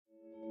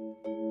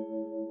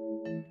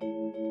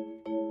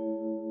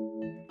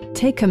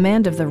Take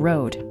command of the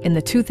road in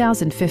the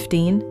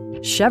 2015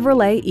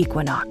 Chevrolet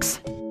Equinox.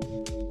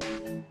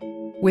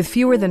 With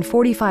fewer than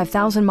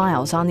 45,000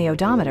 miles on the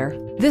odometer,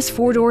 this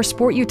four-door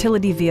sport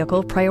utility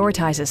vehicle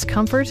prioritizes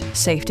comfort,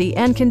 safety,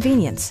 and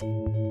convenience.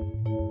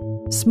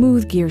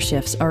 Smooth gear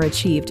shifts are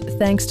achieved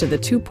thanks to the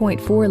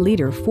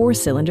 2.4-liter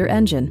four-cylinder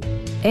engine.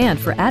 And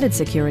for added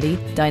security,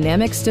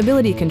 dynamic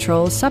stability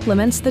control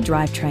supplements the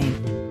drivetrain.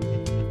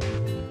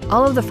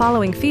 All of the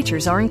following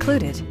features are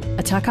included: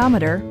 a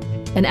tachometer,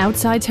 an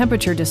outside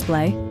temperature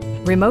display,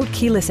 remote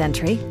keyless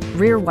entry,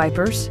 rear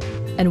wipers,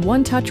 and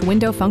one-touch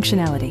window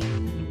functionality.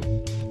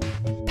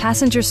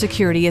 Passenger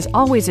security is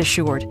always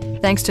assured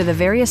thanks to the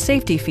various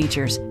safety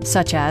features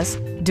such as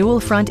dual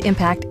front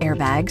impact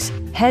airbags,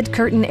 head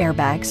curtain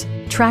airbags,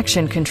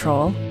 traction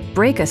control,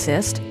 brake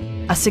assist,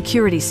 a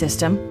security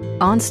system,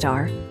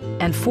 OnStar,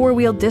 and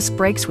four-wheel disc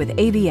brakes with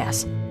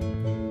ABS.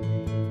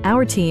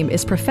 Our team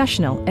is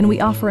professional and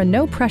we offer a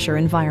no-pressure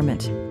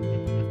environment.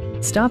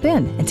 Stop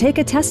in and take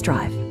a test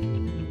drive.